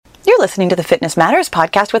listening to the Fitness Matters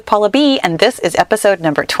podcast with Paula B, and this is episode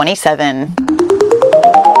number 27.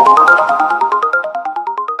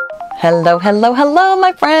 Hello, hello, hello,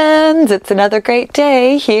 my friends. It's another great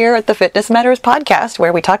day here at the Fitness Matters podcast,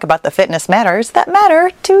 where we talk about the fitness matters that matter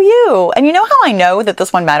to you. And you know how I know that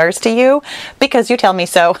this one matters to you? Because you tell me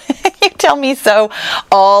so. You tell me so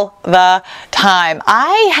all the time.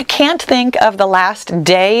 I can't think of the last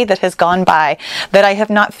day that has gone by that I have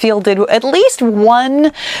not fielded at least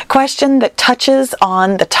one question that touches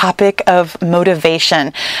on the topic of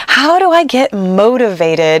motivation. How do I get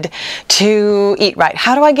motivated to eat right?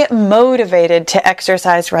 How do I get motivated to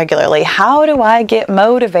exercise regularly? How do I get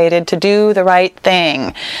motivated to do the right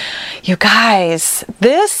thing? You guys,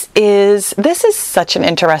 this is such an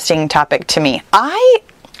interesting topic to me.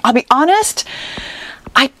 I'll be honest,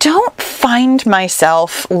 I don't find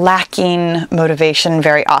myself lacking motivation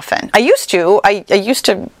very often. I used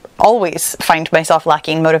to always find myself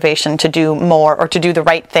lacking motivation to do more or to do the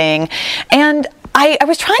right thing. And I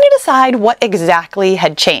was trying to decide what exactly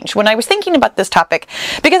had changed when I was thinking about this topic,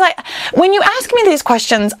 because when you ask me these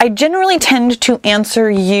questions, I generally tend to answer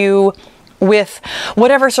you with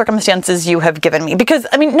whatever circumstances you have given me. Because,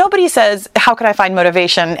 nobody says, how can I find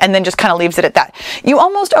motivation? And then just kind of leaves it at that. You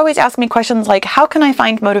almost always ask me questions like, how can I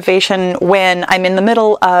find motivation when I'm in the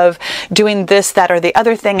middle of doing this, that, or the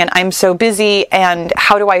other thing, and I'm so busy, and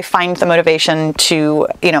how do I find the motivation to,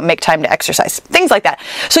 make time to exercise? Things like that.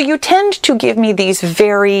 So you tend to give me these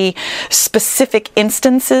very specific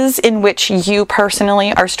instances in which you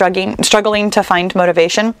personally are struggling to find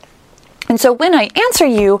motivation. And so when I answer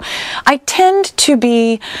you, I tend to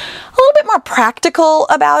be a little bit more practical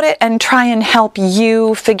about it and try and help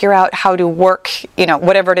you figure out how to work,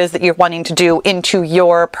 whatever it is that you're wanting to do into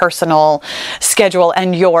your personal schedule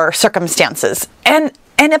and your circumstances. And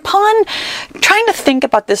upon trying to think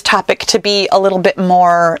about this topic to be a little bit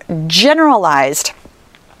more generalized,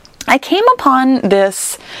 I came upon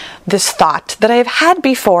this thought that I've had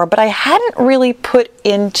before, but I hadn't really put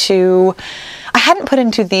into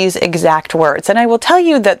these exact words. And I will tell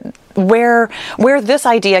you that where this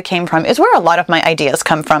idea came from is where a lot of my ideas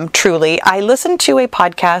come from, truly. I listened to a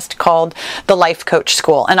podcast called The Life Coach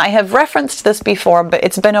School, and I have referenced this before, but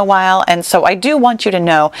it's been a while, and so I do want you to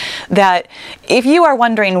know that if you are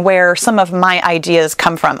wondering where some of my ideas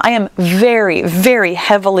come from, I am very, very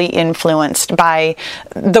heavily influenced by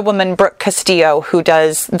the woman Brooke Castillo, who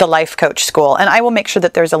does The Life Coach School, and I will make sure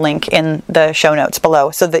that there's a link in the show notes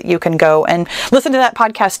below so that you can go and listen to that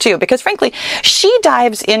podcast too, because frankly, she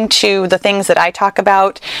dives into the things that I talk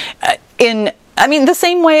about in the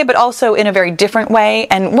same way, but also in a very different way.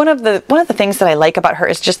 And one of the things that I like about her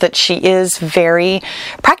is just that she is very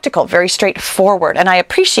practical, very straightforward, and I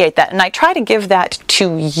appreciate that. And I try to give that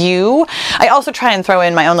to you. I also try and throw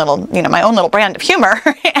in my own little brand of humor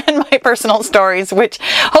and my personal stories, which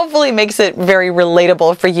hopefully makes it very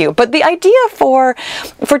relatable for you. But the idea for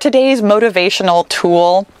today's motivational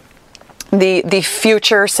tool, the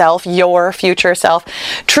future self, your future self,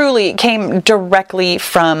 truly came directly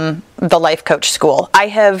from the Life Coach School. I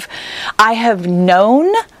have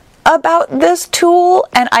known about this tool,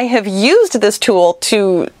 and I have used this tool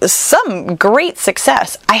to some great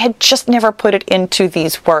success. I had just never put it into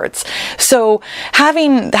these words. So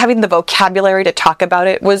having the vocabulary to talk about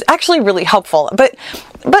it was actually really helpful. But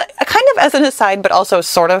kind of as an aside, but also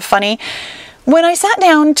sort of funny, when I sat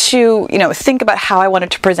down to, think about how I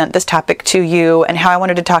wanted to present this topic to you and how I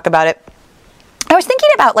wanted to talk about it, I was thinking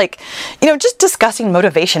about just discussing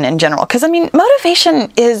motivation in general. Because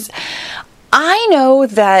motivation is, I know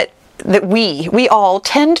that we all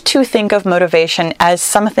tend to think of motivation as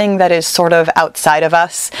something that is sort of outside of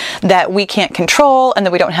us, that we can't control and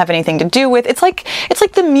that we don't have anything to do with. It's like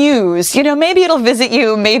the muse, maybe it'll visit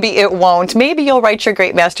you, maybe it won't. Maybe you'll write your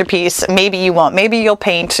great masterpiece, maybe you won't. Maybe you'll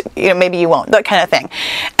paint, maybe you won't, that kind of thing.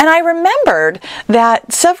 And I remembered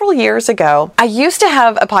that several years ago, I used to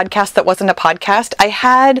have a podcast that wasn't a podcast. I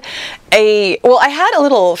had a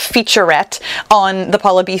little featurette on the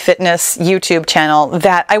Paula B Fitness YouTube channel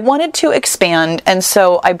that I wanted to expand, and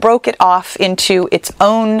so I broke it off into its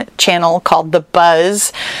own channel called The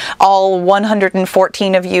Buzz. All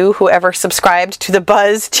 114 of you who ever subscribed to the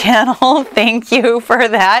Buzz channel, thank you for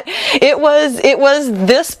that. It was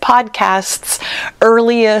this podcast's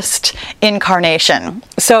earliest incarnation.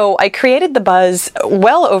 So I created The Buzz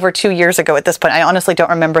well over 2 years ago at this point. I honestly don't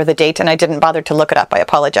remember the date, and I didn't bother to look it up. I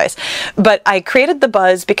apologize. But I created The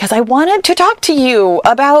Buzz because I wanted to talk to you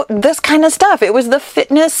about this kind of stuff. It was the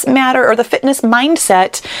fitness matter, or the fitness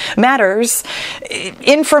mindset matters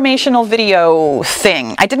informational video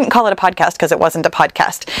thing. I didn't call it a podcast because it wasn't a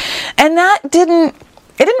podcast. And it didn't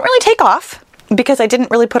really take off. because I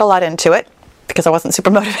didn't really put a lot into it, because I wasn't super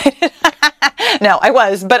motivated. No, I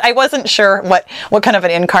was, but I wasn't sure what kind of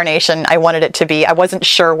an incarnation I wanted it to be. I wasn't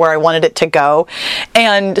sure where I wanted it to go.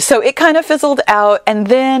 And so it kind of fizzled out. And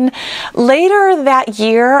then later that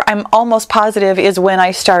year, I'm almost positive, is when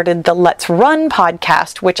I started the Let's Run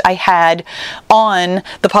podcast, which I had on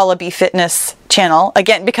the Paula B Fitness channel,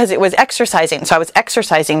 again, because it was exercising. So I was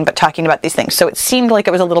exercising, but talking about these things. So it seemed like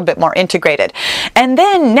it was a little bit more integrated. And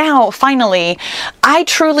then now, finally, I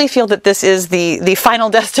truly feel that this is the final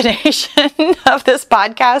destination of this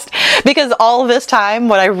podcast, because all this time,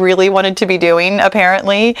 what I really wanted to be doing,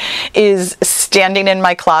 apparently, is standing in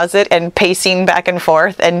my closet and pacing back and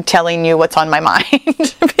forth and telling you what's on my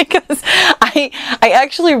mind. Because I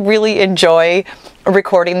actually really enjoy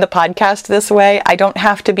recording the podcast this way. I don't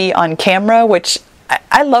have to be on camera, which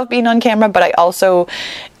I love being on camera, but I also,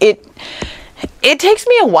 it takes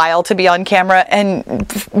me a while to be on camera, and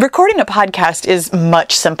recording a podcast is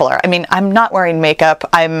much simpler. I mean, I'm not wearing makeup.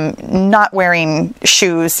 I'm not wearing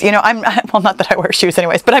shoes. You know, well, not that I wear shoes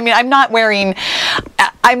anyways, but I mean, I'm not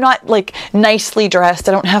like nicely dressed.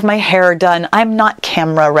 I don't have my hair done. I'm not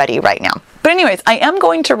camera ready right now. But anyways, I am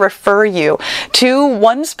going to refer you to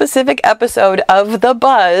one specific episode of The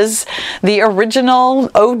Buzz, the original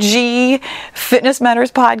OG Fitness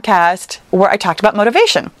Matters podcast, where I talked about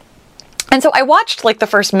motivation. And so I watched like the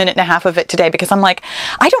first minute and a half of it today, because I'm like,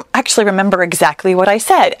 I don't actually remember exactly what I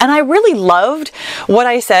said. And I really loved what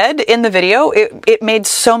I said in the video. It made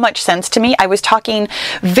so much sense to me. I was talking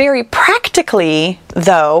very practically,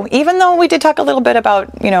 though, even though we did talk a little bit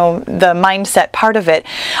about, you know, the mindset part of it.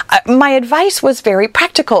 My advice was very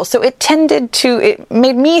practical. So it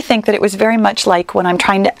made me think that it was very much like when I'm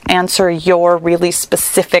trying to answer your really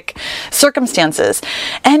specific circumstances.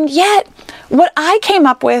 And yet, what I came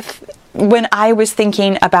up with when I was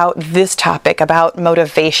thinking about this topic, about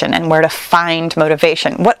motivation and where to find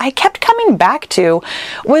motivation, what I kept coming back to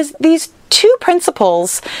was these two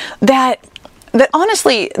principles that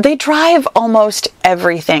honestly, they drive almost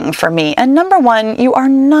everything for me. And number one, you are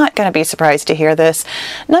not going to be surprised to hear this.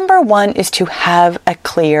 Number one is to have a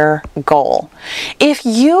clear goal. If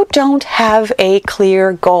you don't have a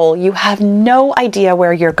clear goal, you have no idea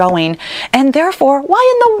where you're going. And therefore,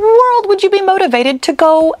 why in the world would you be motivated to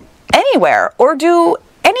go anywhere or do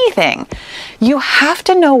anything? You have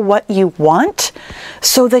to know what you want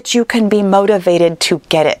so that you can be motivated to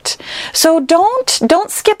get it. So don't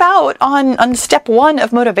skip out on step one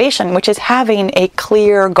of motivation, which is having a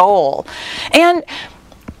clear goal. And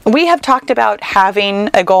we have talked about having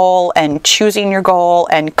a goal and choosing your goal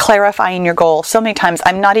and clarifying your goal so many times.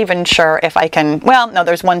 I'm not even sure if I can, well, no,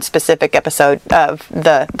 there's one specific episode of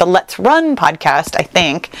the Let's Run podcast, I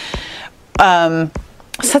think.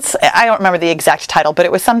 So I don't remember the exact title, but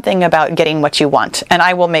it was something about getting what you want. And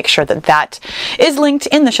I will make sure that is linked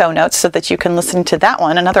in the show notes so that you can listen to that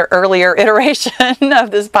one, another earlier iteration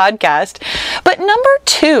of this podcast. But number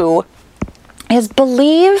two is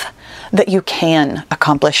believe that you can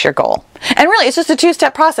accomplish your goal. And really, it's just a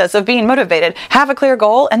two-step process of being motivated. Have a clear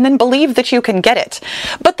goal and then believe that you can get it.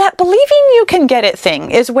 But that believing you can get it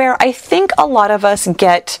thing is where I think a lot of us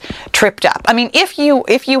get tripped up. I mean, if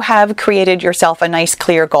you have created yourself a nice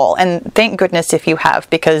clear goal, and thank goodness if you have,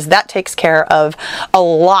 because that takes care of a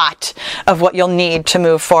lot of what you'll need to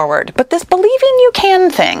move forward. But this believing you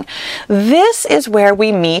can thing, this is where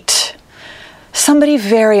we meet somebody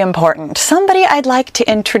very important, somebody I'd like to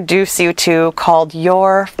introduce you to, called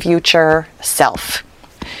your future self.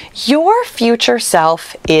 Your future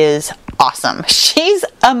self is awesome. She's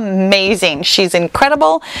amazing. She's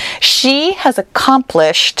incredible. She has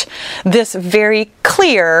accomplished this very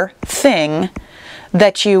clear thing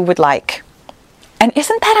that you would like. And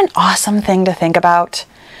isn't that an awesome thing to think about?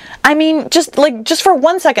 I mean, just for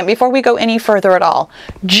 1 second before we go any further at all,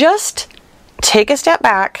 just take a step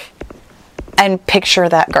back and picture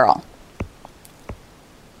that girl.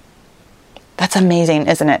 That's amazing,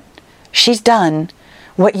 isn't it? She's done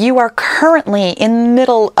what you are currently in the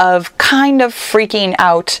middle of kind of freaking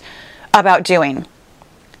out about doing.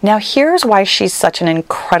 Now, here's why she's such an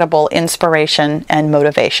incredible inspiration and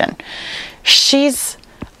motivation. She's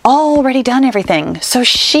already done everything. So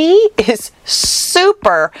she is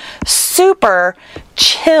super, super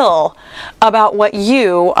chill about what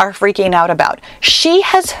you are freaking out about. She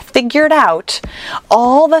has figured out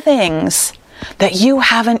all the things that you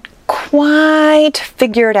haven't quite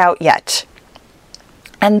figured out yet.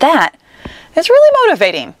 And that is really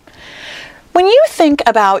motivating. When you think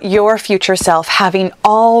about your future self having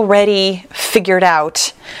already figured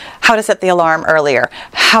out how to set the alarm earlier,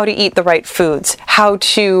 how to eat the right foods, how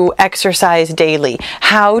to exercise daily,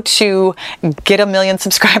 how to get 1 million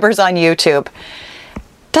subscribers on YouTube,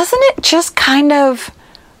 doesn't it just kind of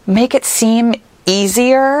make it seem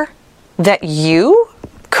easier that you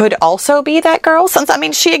could also be that girl?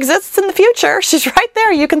 Since, she exists in the future. She's right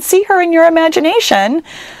there. You can see her in your imagination.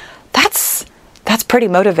 That's pretty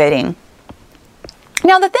motivating.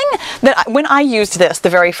 Now, the thing that when I used this the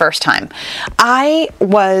very first time, I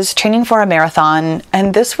was training for a marathon,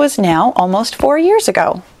 and this was now almost 4 years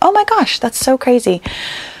ago. Oh my gosh, that's so crazy.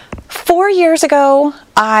 4 years ago,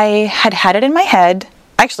 I had it in my head.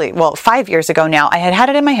 Actually, 5 years ago now, I had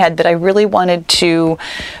it in my head that I really wanted to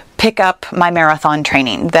pick up my marathon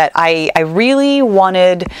training, that I really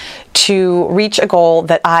wanted to reach a goal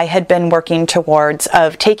that I had been working towards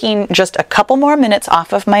of taking just a couple more minutes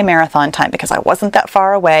off of my marathon time because I wasn't that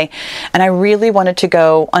far away, and I really wanted to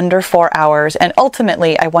go under 4 hours, and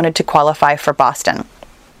ultimately I wanted to qualify for Boston.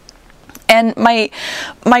 And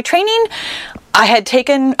my training, I had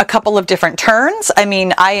taken a couple of different turns.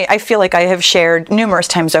 I feel like I have shared numerous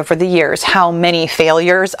times over the years how many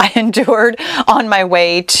failures I endured on my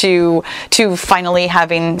way to finally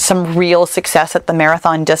having some real success at the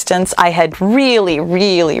marathon distance. I had really,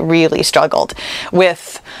 really, really struggled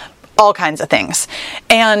with all kinds of things.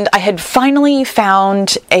 And I had finally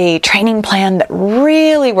found a training plan that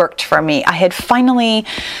really worked for me. I had finally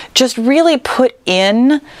just really put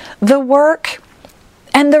in the work.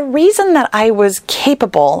 And the reason that I was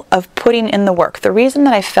capable of putting in the work, the reason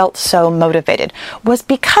that I felt so motivated, was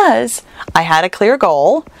because I had a clear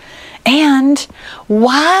goal. And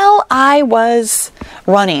while I was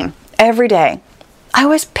running every day, I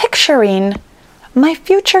was picturing my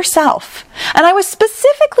future self. And I was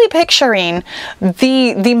specifically picturing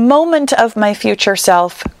the moment of my future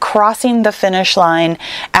self crossing the finish line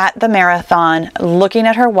at the marathon, looking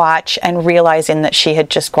at her watch and realizing that she had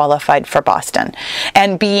just qualified for Boston,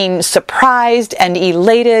 and being surprised and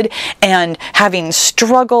elated and having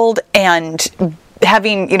struggled and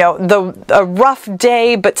having, a rough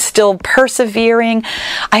day, but still persevering.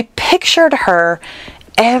 I pictured her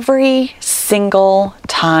every single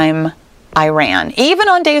time I ran, even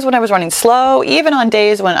on days when I was running slow, even on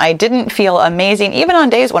days when I didn't feel amazing, even on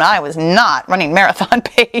days when I was not running marathon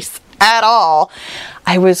pace at all.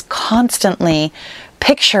 I was constantly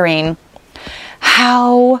picturing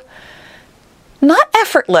how, not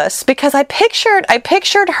effortless, because I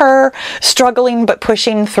pictured her struggling but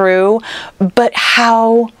pushing through, but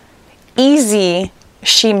how easy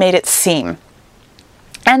she made it seem.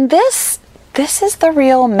 And this is the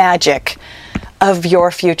real magic of your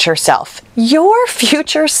future self. Your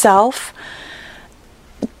future self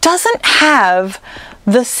doesn't have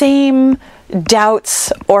the same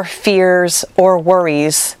doubts or fears or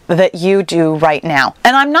worries that you do right now.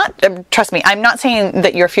 And I'm not, trust me, I'm not saying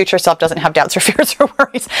that your future self doesn't have doubts or fears or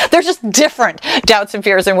worries. They're just different doubts and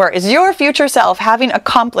fears and worries. Your future self, having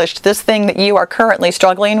accomplished this thing that you are currently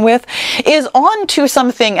struggling with, is on to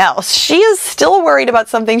something else. She is still worried about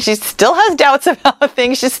something. She still has doubts about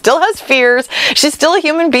things. She still has fears. She's still a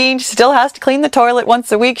human being. She still has to clean the toilet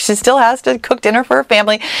once a week. She still has to cook dinner for her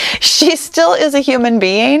family. She still is a human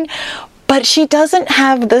being. But she doesn't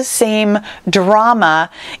have the same drama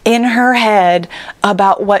in her head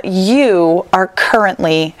about what you are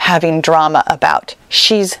currently having drama about.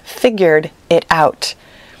 She's figured it out.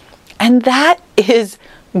 And that is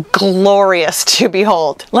glorious to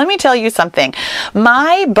behold. Let me tell you something.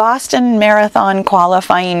 My Boston Marathon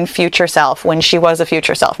qualifying future self, when she was a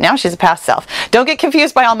future self, now she's a past self. Don't get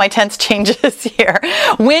confused by all my tense changes here.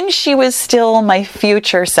 When she was still my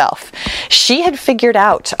future self, she had figured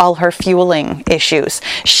out all her fueling issues.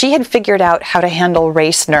 She had figured out how to handle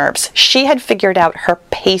race nerves. She had figured out her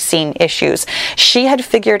pacing issues. She had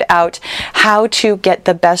figured out how to get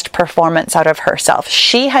the best performance out of herself.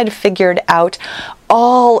 She had figured out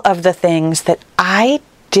all of the things that I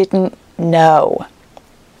didn't know.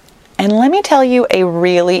 And let me tell you a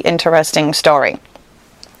really interesting story.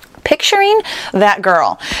 Picturing that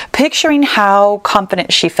girl, picturing how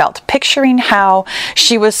confident she felt, picturing how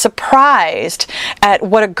she was surprised at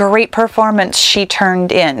what a great performance she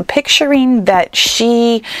turned in, picturing that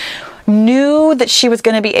she knew that she was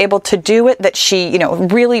going to be able to do it, that she,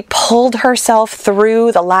 really pulled herself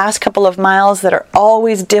through the last couple of miles that are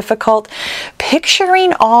always difficult.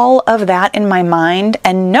 Picturing all of that in my mind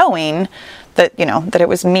and knowing that, that it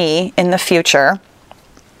was me in the future,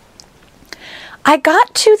 I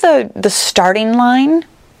got to the starting line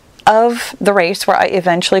of the race where I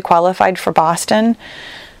eventually qualified for Boston,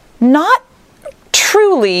 not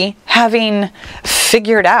truly having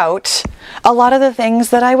figured out a lot of the things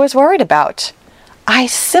that I was worried about. I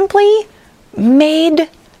simply made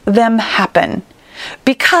them happen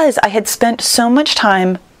because I had spent so much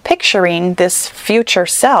time picturing this future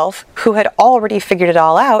self who had already figured it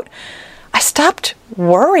all out. I stopped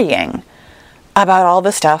worrying about all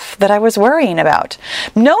the stuff that I was worrying about.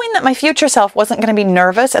 Knowing that my future self wasn't going to be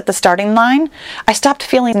nervous at the starting line, I stopped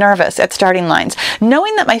feeling nervous at starting lines.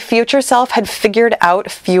 Knowing that my future self had figured out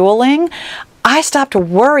fueling, I stopped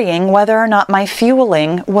worrying whether or not my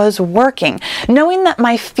fueling was working. Knowing that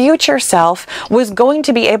my future self was going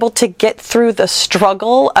to be able to get through the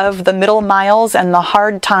struggle of the middle miles and the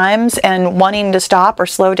hard times and wanting to stop or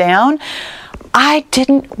slow down, I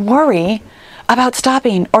didn't worry about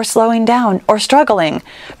stopping or slowing down or struggling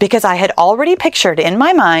because I had already pictured in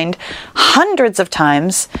my mind hundreds of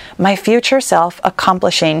times my future self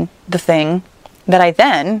accomplishing the thing that I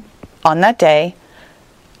then, on that day,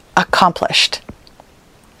 accomplished.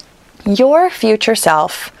 Your future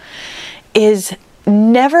self is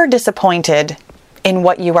never disappointed in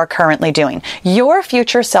what you are currently doing. Your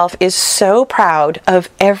future self is so proud of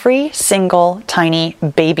every single tiny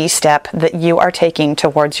baby step that you are taking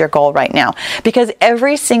towards your goal right now. Because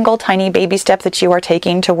every single tiny baby step that you are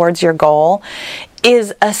taking towards your goal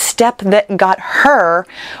is a step that got her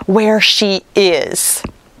where she is.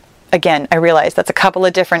 Again, I realize that's a couple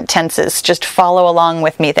of different tenses. Just follow along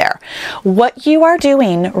with me there. What you are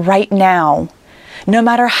doing right now, no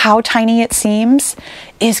matter how tiny it seems,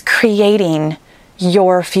 is creating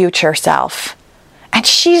your future self. And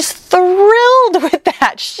she's thrilled with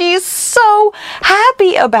that. She's so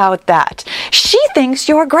happy about that. She thinks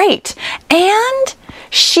you're great. And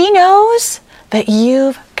she knows that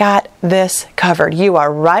you've got this covered. You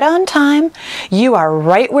are right on time. You are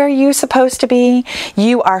right where you're supposed to be.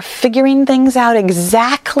 You are figuring things out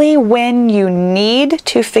exactly when you need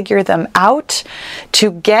to figure them out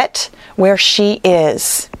to get where she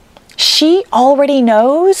is. She already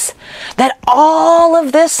knows that all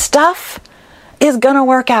of this stuff is going to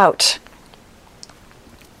work out.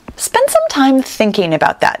 Spend some time thinking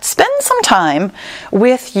about that. Spend some time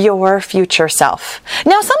with your future self.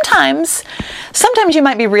 Now, sometimes you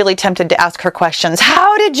might be really tempted to ask her questions.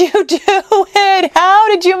 How did you do it? How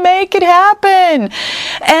did you make it happen?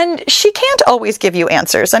 And she can't always give you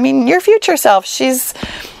answers. I mean, your future self, she's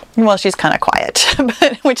kind of quiet,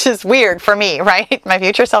 which is weird for me, right? My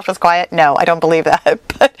future self is quiet. No, I don't believe that.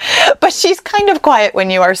 But she's kind of quiet when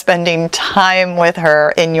you are spending time with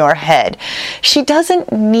her in your head. She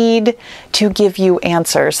doesn't need to give you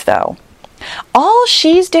answers, though. All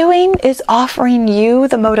she's doing is offering you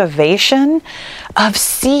the motivation of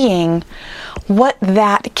seeing what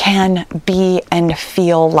that can be and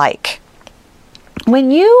feel like.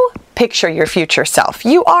 When you picture your future self,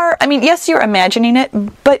 yes, you're imagining it,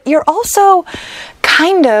 but you're also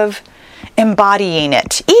kind of embodying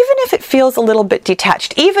it, even if it feels a little bit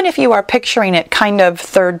detached, even if you are picturing it kind of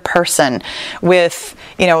third person with,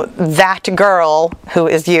 that girl who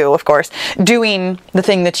is you, of course, doing the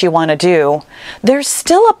thing that you want to do, there's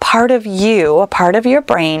still a part of you, a part of your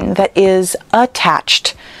brain that is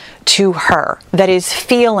attached to her, that is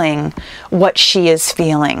feeling what she is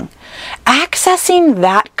feeling. Accessing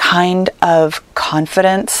that kind of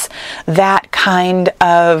confidence, that kind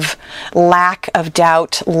of lack of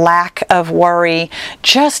doubt, lack of worry,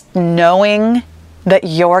 just knowing that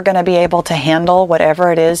you're going to be able to handle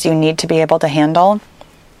whatever it is you need to be able to handle,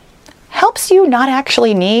 helps you not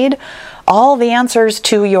actually need all the answers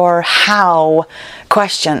to your how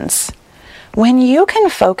questions. When you can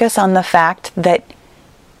focus on the fact that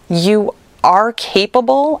you are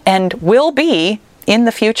capable and will be in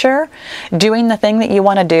the future doing the thing that you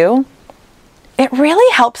want to do, it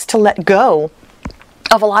really helps to let go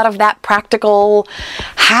of a lot of that practical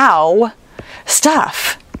how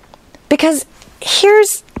stuff. Because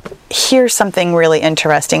here's something really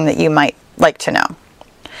interesting that you might like to know.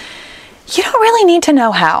 You don't really need to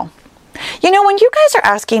know how. When you guys are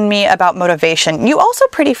asking me about motivation, you also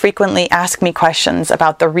pretty frequently ask me questions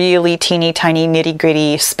about the really teeny tiny nitty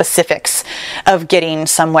gritty specifics of getting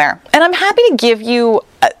somewhere. And I'm happy to give you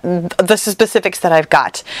the specifics that I've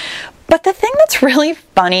got. But the thing that's really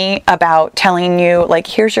funny about telling you, like,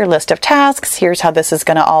 here's your list of tasks, here's how this is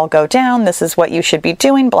going to all go down, this is what you should be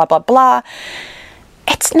doing, blah, blah, blah,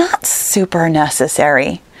 it's not super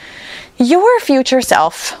necessary. Your future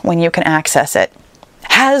self, when you can access it,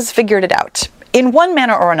 has figured it out in one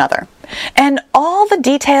manner or another. And all the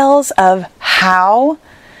details of how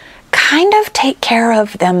kind of take care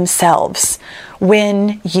of themselves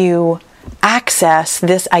when you access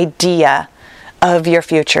this idea of your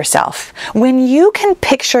future self. When you can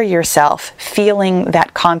picture yourself feeling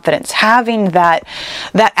that confidence, having that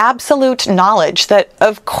absolute knowledge that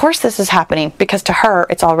of course this is happening because to her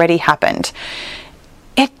it's already happened.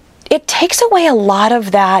 It takes away a lot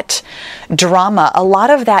of that drama, a lot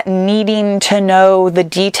of that needing to know the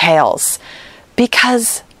details,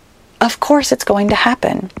 because of course it's going to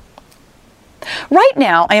happen. Right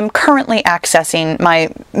now, I am currently accessing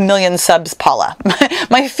my million subs Paula,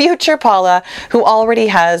 my future Paula, who already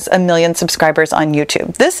has 1 million subscribers on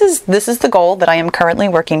YouTube. This is the goal that I am currently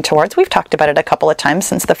working towards. We've talked about it a couple of times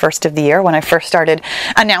since the first of the year when I first started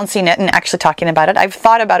announcing it and actually talking about it. I've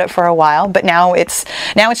thought about it for a while, but now it's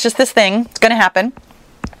just this thing. It's going to happen.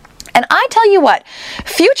 And I tell you what,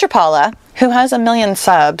 future Paula, who has 1 million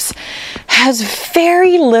subs, has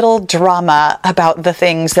very little drama about the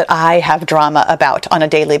things that I have drama about on a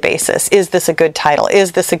daily basis. Is this a good title?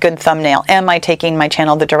 Is this a good thumbnail? Am I taking my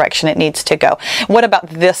channel the direction it needs to go? What about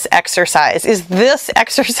this exercise? Is this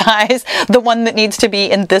exercise the one that needs to be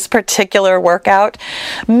in this particular workout?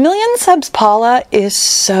 1 million subs Paula is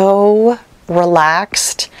so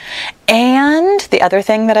relaxed. And the other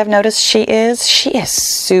thing that I've noticed she is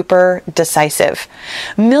super decisive.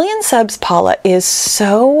 1 million subs Paula is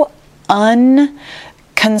so unconcerned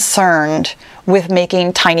with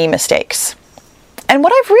making tiny mistakes. And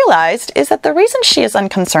what I've realized is that the reason she is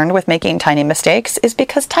unconcerned with making tiny mistakes is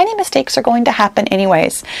because tiny mistakes are going to happen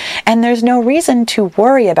anyways. And there's no reason to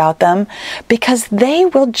worry about them because they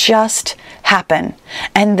will just happen.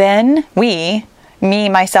 And then me,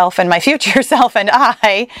 myself, and my future self and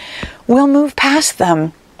I will move past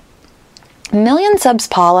them. 1 million subs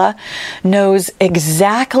Paula knows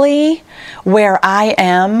exactly where I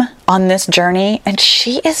am on this journey, and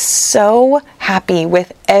she is so happy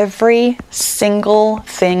with every single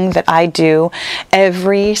thing that I do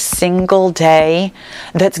every single day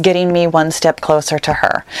that's getting me one step closer to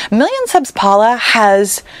her. 1 million subs Paula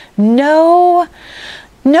has no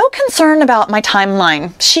concern about my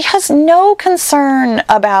timeline. She has no concern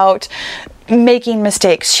about making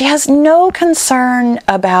mistakes. She has no concern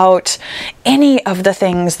about any of the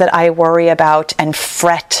things that I worry about and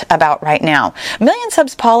fret about right now. 1 million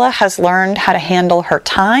subs Paula has learned how to handle her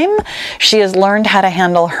time. She has learned how to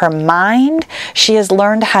handle her mind. She has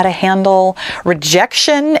learned how to handle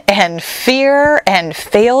rejection and fear and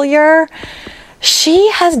failure.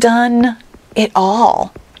 She has done it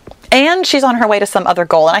all. And she's on her way to some other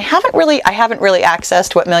goal. And I haven't really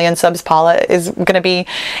accessed what 1 million subs Paula is going to be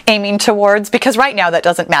aiming towards, because right now that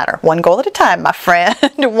doesn't matter. One goal at a time, my friend.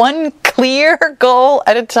 One clear goal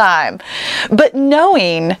at a time. But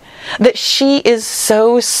knowing that she is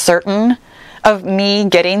so certain of me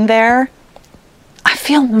getting there, I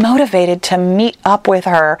feel motivated to meet up with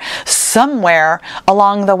her somewhere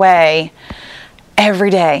along the way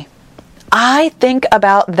every day. I think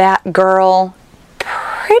about that girl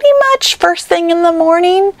pretty much first thing in the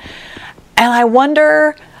morning, and I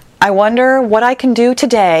wonder what I can do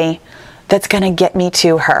today that's going to get me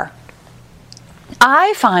to her.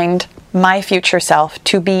 I find my future self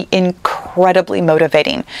to be incredibly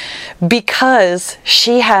motivating because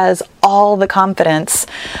she has all the confidence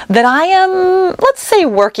that I am, let's say,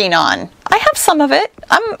 working on. I have some of it.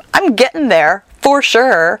 I'm getting there for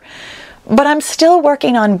sure, but I'm still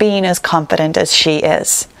working on being as confident as she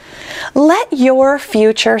is. Let your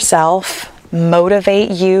future self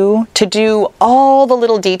motivate you to do all the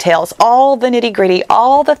little details, all the nitty-gritty,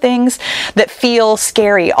 all the things that feel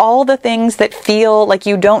scary, all the things that feel like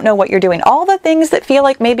you don't know what you're doing, all the things that feel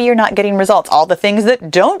like maybe you're not getting results, all the things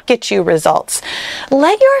that don't get you results.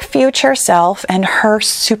 Let your future self and her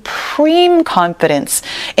supreme confidence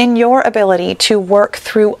in your ability to work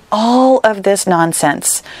through all of this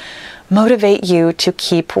nonsense motivate you to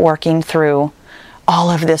keep working through all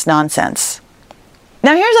of this nonsense.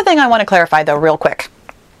 Now, here's the thing I want to clarify, though, real quick.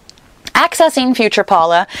 Accessing future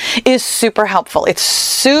Paula is super helpful. It's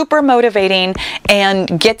super motivating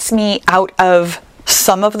and gets me out of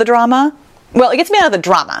some of the drama. Well, it gets me out of the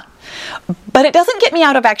drama, but it doesn't get me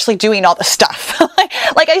out of actually doing all the stuff.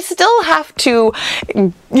 Like I still have to,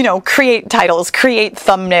 create titles, create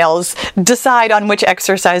thumbnails, decide on which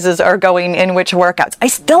exercises are going in which workouts. I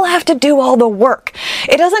still have to do all the work.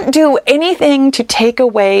 It doesn't do anything to take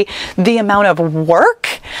away the amount of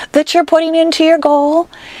work that you're putting into your goal.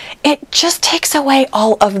 It just takes away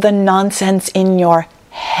all of the nonsense in your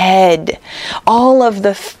head, all of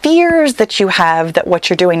the fears that you have that what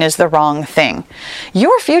you're doing is the wrong thing.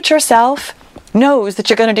 Your future self knows that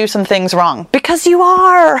you're going to do some things wrong, because you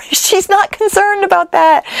are. She's not concerned about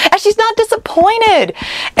that. And she's not disappointed.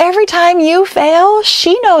 Every time you fail,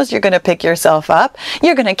 she knows you're going to pick yourself up.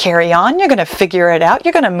 You're going to carry on. You're going to figure it out.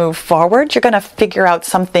 You're going to move forward. You're going to figure out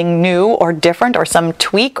something new or different, or some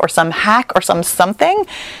tweak or some hack or something.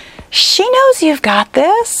 She knows you've got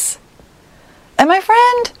this. And my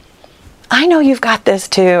friend, I know you've got this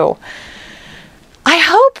too. I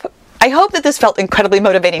hope that this felt incredibly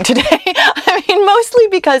motivating today. I mean, mostly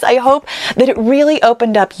because I hope that it really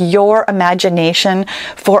opened up your imagination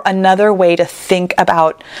for another way to think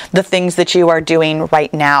about the things that you are doing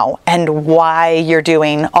right now, and why you're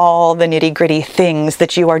doing all the nitty-gritty things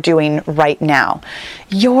that you are doing right now.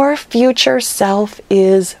 Your future self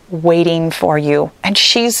is waiting for you, and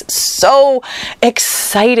she's so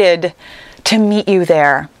excited to meet you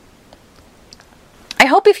there. I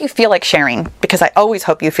hope if you feel like sharing, because I always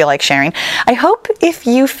hope you feel like sharing, I hope if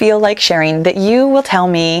you feel like sharing that you will tell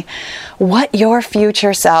me what your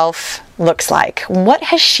future self looks like. What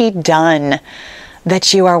has she done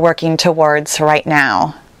that you are working towards right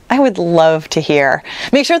now? I would love to hear.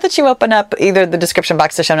 Make sure that you open up either the description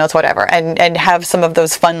box, the show notes, whatever, and have some of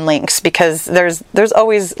those fun links, because there's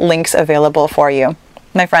always links available for you.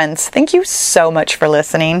 My friends, thank you so much for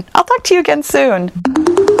listening. I'll talk to you again soon.